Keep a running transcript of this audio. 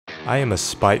I am a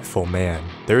spiteful man.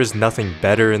 There is nothing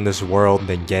better in this world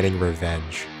than getting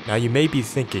revenge. Now you may be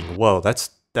thinking, whoa, that's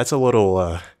a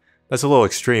little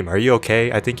extreme. Are you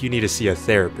okay? I think you need to see a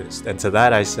therapist. And to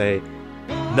that I say,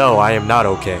 no, I am not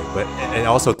okay. And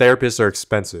also therapists are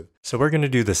expensive. So we're gonna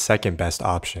do the second best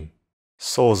option.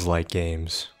 Souls-like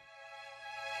games.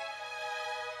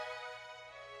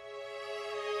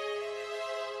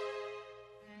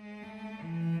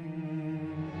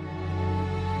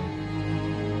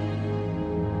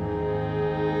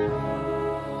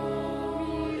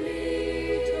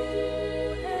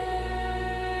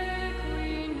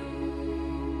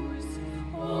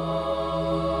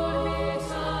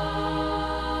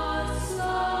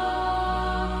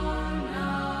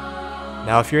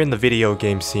 Now if you're in the video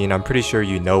game scene, I'm pretty sure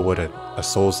you know what a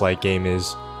Souls-like game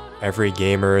is. Every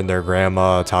gamer and their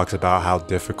grandma talks about how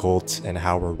difficult and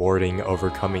how rewarding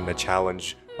overcoming the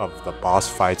challenge of the boss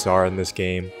fights are in this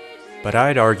game. But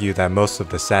I'd argue that most of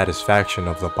the satisfaction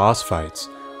of the boss fights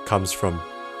comes from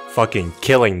fucking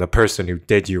killing the person who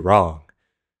did you wrong.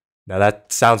 Now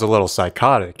that sounds a little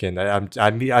psychotic, and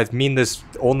I mean this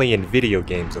only in video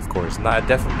games, of course, not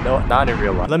in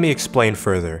real life. Let me explain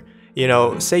further. You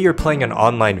know, say you're playing an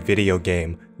online video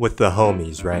game with the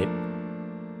homies, right?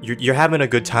 You're having a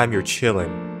good time, you're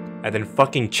chilling, and then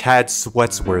fucking Chad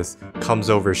Sweatsworth comes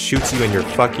over, shoots you in your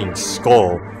fucking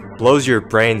skull, blows your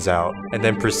brains out, and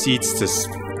then proceeds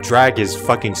to drag his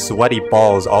fucking sweaty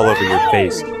balls all over your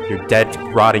face. Your dead,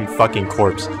 rotting fucking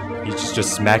corpse. He's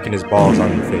just smacking his balls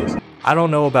on your face. I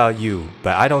don't know about you,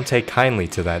 but I don't take kindly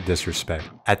to that disrespect.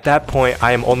 At that point,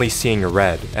 I am only seeing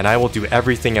red, and I will do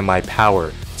everything in my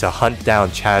power to hunt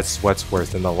down Chad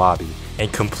Sweatsworth in the lobby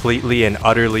and completely and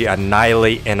utterly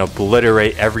annihilate and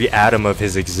obliterate every atom of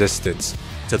his existence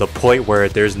to the point where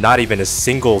there's not even a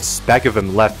single speck of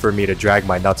him left for me to drag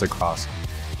my nuts across.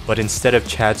 But instead of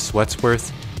Chad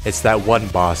Sweatsworth, it's that one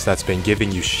boss that's been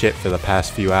giving you shit for the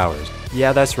past few hours.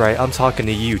 Yeah, that's right, I'm talking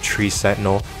to you, Tree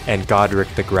Sentinel and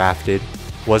Godric the Grafted.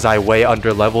 Was I way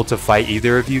under level to fight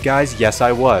either of you guys? Yes,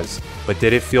 I was. But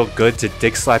did it feel good to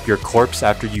dick slap your corpse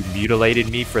after you mutilated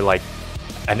me for like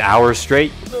an hour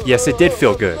straight? Yes, it did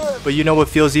feel good. But you know what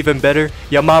feels even better?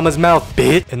 Your mama's mouth,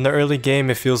 bitch! In the early game,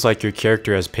 it feels like your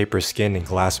character has paper skin and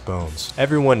glass bones.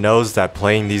 Everyone knows that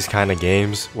playing these kind of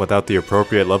games without the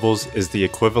appropriate levels is the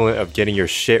equivalent of getting your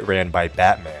shit ran by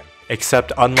Batman.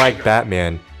 Except unlike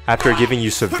Batman, after giving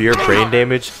you severe brain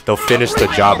damage, they'll finish the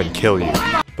job and kill you.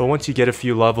 But once you get a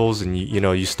few levels and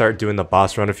you start doing the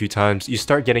boss run a few times, you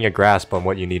start getting a grasp on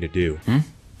what you need to do.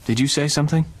 Did you say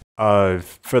something?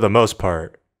 For the most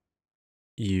part,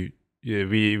 we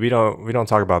don't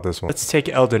talk about this one. Let's take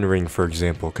Elden Ring for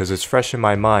example, because it's fresh in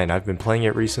my mind. I've been playing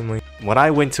it recently. When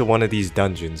I went to one of these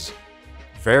dungeons,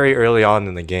 very early on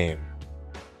in the game,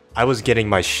 I was getting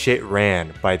my shit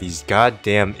ran by these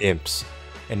goddamn imps.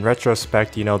 In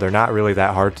retrospect, you know, they're not really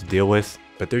that hard to deal with,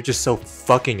 but they're just so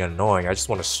fucking annoying. I just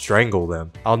want to strangle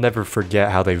them. I'll never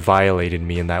forget how they violated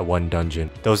me in that one dungeon.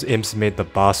 Those imps made the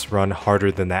boss run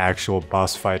harder than the actual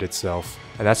boss fight itself.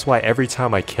 And that's why every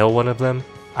time I kill one of them,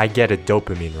 I get a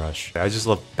dopamine rush. I just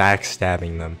love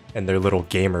backstabbing them and their little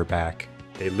gamer back.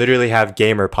 They literally have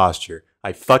gamer posture.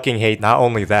 I fucking hate not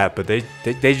only that, but they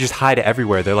just hide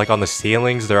everywhere. They're like on the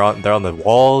ceilings, they're on the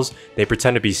walls, they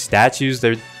pretend to be statues,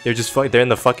 they're in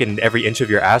the fucking every inch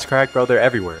of your ass crack, bro, they're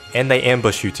everywhere. And they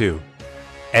ambush you too.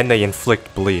 And they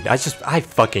inflict bleed. I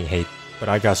fucking hate. But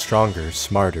I got stronger,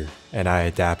 smarter, and I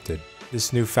adapted.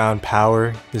 This newfound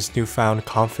power, this newfound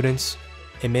confidence,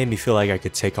 it made me feel like I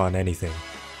could take on anything.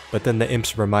 But then the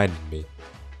imps reminded me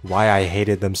why I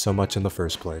hated them so much in the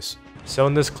first place. So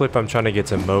in this clip, I'm trying to get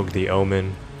to Moog the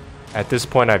Omen. At this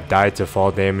point, I've died to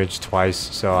fall damage twice,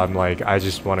 so I'm like, I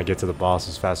just want to get to the boss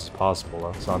as fast as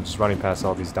possible. So I'm just running past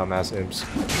all these dumbass imps.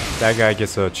 That guy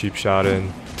gets a cheap shot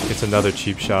in, gets another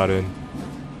cheap shot in.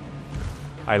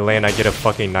 I land, I get a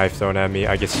fucking knife thrown at me,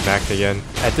 I get smacked again.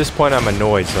 At this point, I'm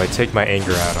annoyed, so I take my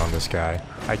anger out on this guy.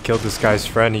 I killed this guy's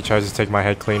friend, he tries to take my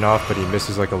head clean off, but he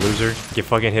misses like a loser. Get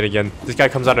fucking hit again. This guy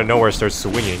comes out of nowhere, starts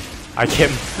swinging. I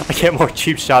get more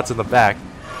cheap shots in the back.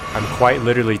 I'm quite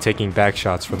literally taking back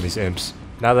shots from these imps.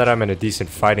 Now that I'm in a decent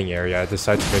fighting area, I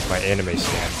decide to make my anime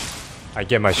stand. I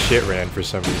get my shit ran for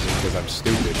some reason because I'm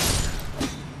stupid.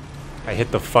 I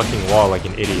hit the fucking wall like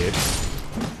an idiot.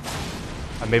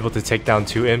 I'm able to take down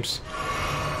 2 imps.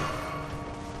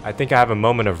 I think I have a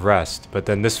moment of rest, but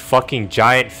then this fucking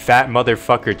giant fat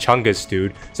motherfucker Chungus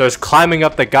dude starts climbing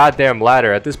up the goddamn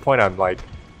ladder. At this point,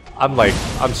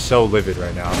 I'm so livid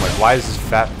right now. I'm like, why is this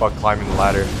fat fuck climbing the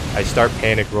ladder? I start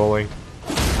panic rolling.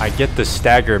 I get the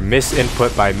stagger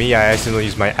misinput by me. I accidentally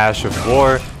use my Ash of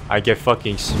War. I get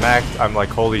fucking smacked. I'm like,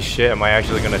 holy shit, am I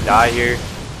actually gonna die here?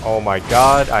 Oh my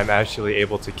god, I'm actually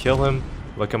able to kill him.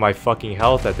 Look at my fucking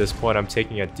health. At this point, I'm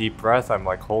taking a deep breath. I'm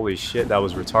like, holy shit, that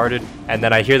was retarded. And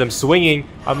then I hear them swinging.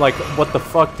 I'm like, what the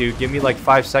fuck, dude? Give me like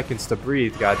 5 seconds to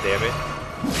breathe, god damn it.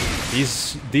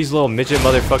 These little midget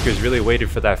motherfuckers really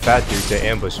waited for that fat dude to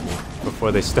ambush me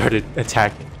before they started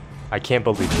attacking. I can't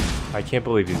believe it. I can't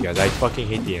believe these guys. I fucking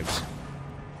hate the imps.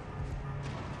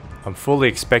 I'm fully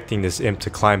expecting this imp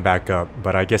to climb back up,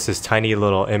 but I guess his tiny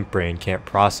little imp brain can't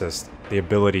process the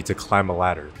ability to climb a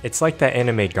ladder. It's like that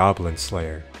anime Goblin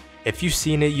Slayer. If you've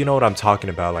seen it, you know what I'm talking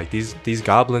about. Like these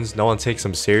goblins, no one takes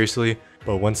them seriously,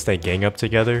 but once they gang up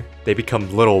together, they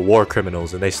become little war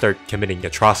criminals and they start committing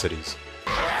atrocities.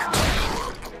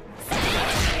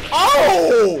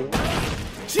 Oh!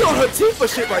 She on her teeth for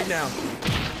shit right now.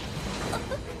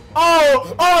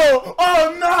 Oh no!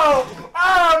 Oh no!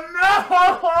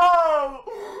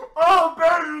 Oh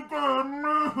baby girl,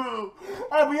 no!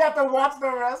 Oh, we have to watch the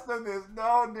rest of this.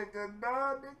 No, nigga,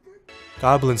 no, nigga.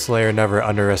 Goblin Slayer never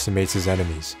underestimates his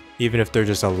enemies, even if they're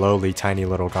just a lowly tiny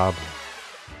little goblin.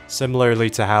 Similarly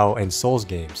to how in Souls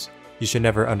games, you should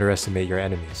never underestimate your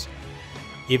enemies,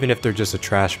 even if they're just a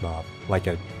trash mob, like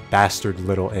a bastard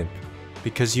little imp,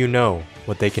 because you know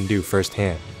what they can do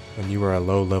firsthand when you are a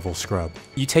low-level scrub.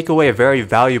 You take away a very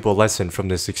valuable lesson from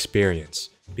this experience,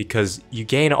 because you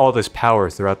gain all this power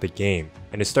throughout the game,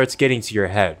 and it starts getting to your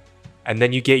head, and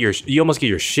then you almost get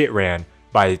your shit ran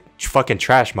by fucking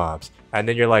trash mobs, and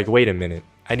then you're like, wait a minute,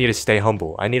 I need to stay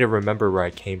humble, I need to remember where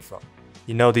I came from.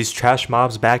 You know, these trash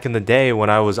mobs back in the day when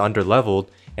I was underleveled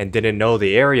and didn't know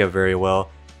the area very well,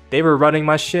 they were running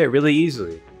my shit really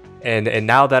easily. And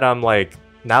now that I'm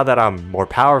more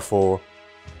powerful,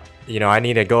 you know,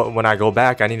 when I go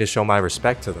back, I need to show my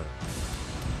respect to them.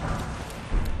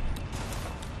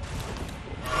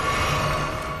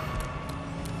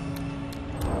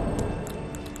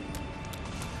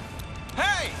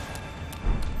 Hey!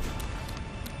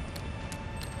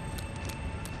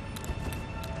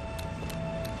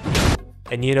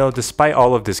 And you know, despite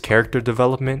all of this character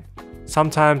development,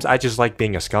 sometimes I just like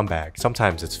being a scumbag.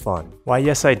 Sometimes it's fun. Why,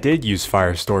 yes, I did use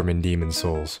Firestorm in Demon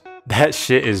Souls. That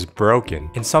shit is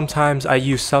broken. And sometimes I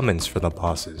use summons for the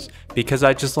bosses, because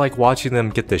I just like watching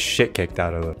them get the shit kicked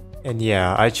out of them. And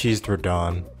yeah, I cheesed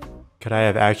Radon. Could I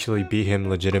have actually beat him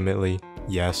legitimately?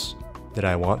 Yes. Did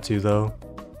I want to though?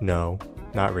 No,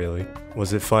 not really.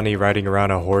 Was it funny riding around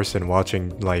a horse and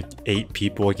watching like 8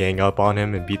 people gang up on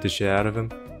him and beat the shit out of him?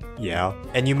 Yeah.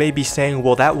 And you may be saying,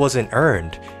 well, that wasn't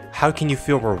earned. How can you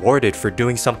feel rewarded for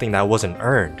doing something that wasn't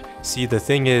earned? See, the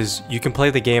thing is, you can play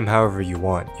the game however you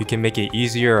want. You can make it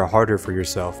easier or harder for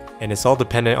yourself, and it's all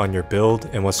dependent on your build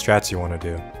and what strats you want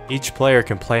to do. Each player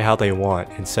can play how they want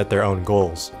and set their own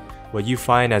goals. What you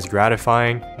find as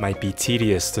gratifying might be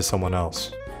tedious to someone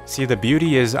else. See, the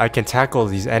beauty is I can tackle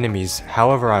these enemies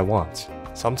however I want.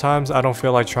 Sometimes I don't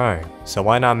feel like trying, so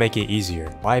why not make it easier?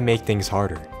 Why make things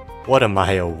harder? What am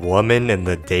I, a woman in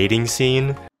the dating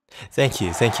scene? Thank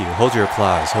you, thank you. Hold your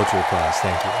applause, thank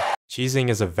you. Cheesing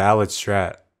is a valid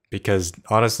strat, because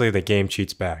honestly the game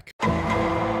cheats back.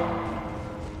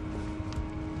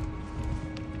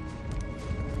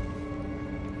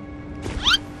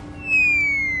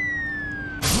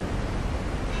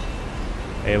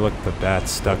 Hey look, the bat's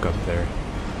stuck up there,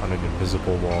 on an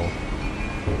invisible wall.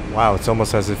 Wow, it's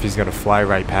almost as if he's gonna fly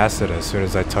right past it as soon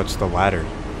as I touch the ladder.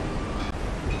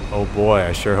 Oh boy,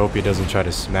 I sure hope he doesn't try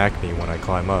to smack me when I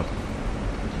climb up.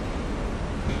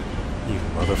 You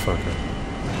motherfucker.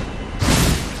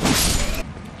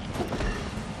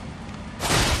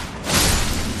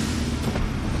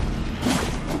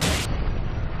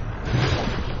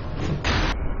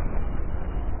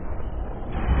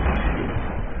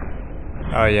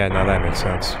 Oh yeah, now that makes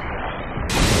sense.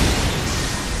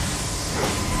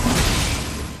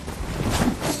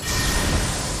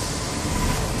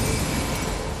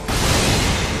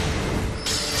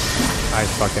 I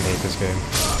fucking hate this game.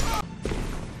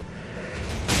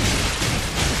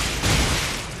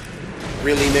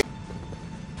 Really, nigga?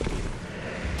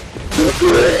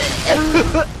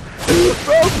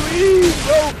 Bro, please,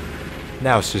 bro!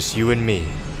 Now it's just you and me.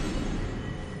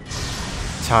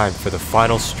 Time for the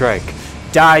final strike.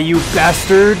 Die, you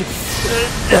bastard!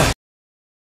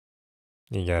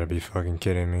 You gotta be fucking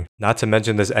kidding me. Not to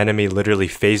mention this enemy literally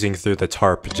phasing through the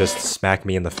tarp just to smack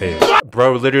me in the face.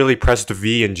 Bro literally pressed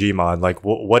V in Gmod, like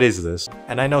what is this?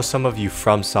 And I know some of you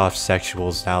FromSoft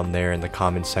sexuals down there in the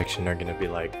comment section are gonna be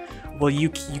like, well you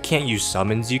can't use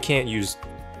summons, you can't use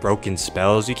broken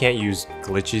spells, you can't use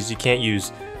glitches, you can't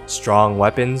use strong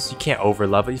weapons, you can't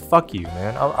overlevel. Fuck you,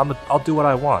 man. I'll do what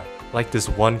I want. Like this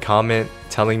one comment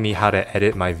telling me how to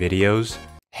edit my videos.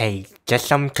 Hey, just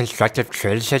some constructive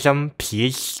criticism,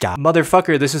 please stop.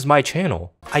 Motherfucker, this is my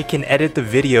channel. I can edit the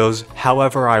videos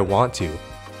however I want to.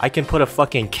 I can put a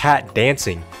fucking cat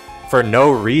dancing for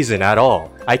no reason at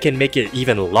all. I can make it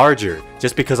even larger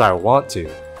just because I want to.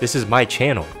 This is my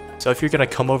channel. So if you're gonna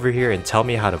come over here and tell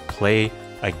me how to play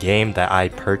a game that I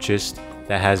purchased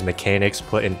that has mechanics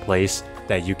put in place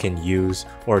that you can use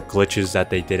or glitches that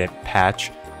they didn't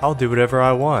patch, I'll do whatever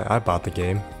I want. I bought the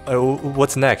game.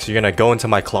 What's next? You're gonna go into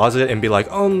my closet and be like,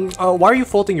 why are you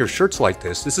folding your shirts like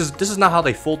this? This is not how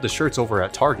they fold the shirts over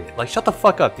at Target. Like, shut the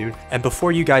fuck up, dude. And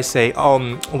before you guys say,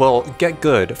 well, get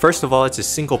good. First of all, it's a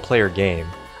single player game.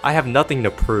 I have nothing to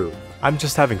prove. I'm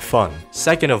just having fun.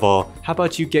 Second of all, how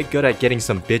about you get good at getting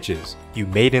some bitches? You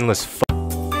maidenless fuck.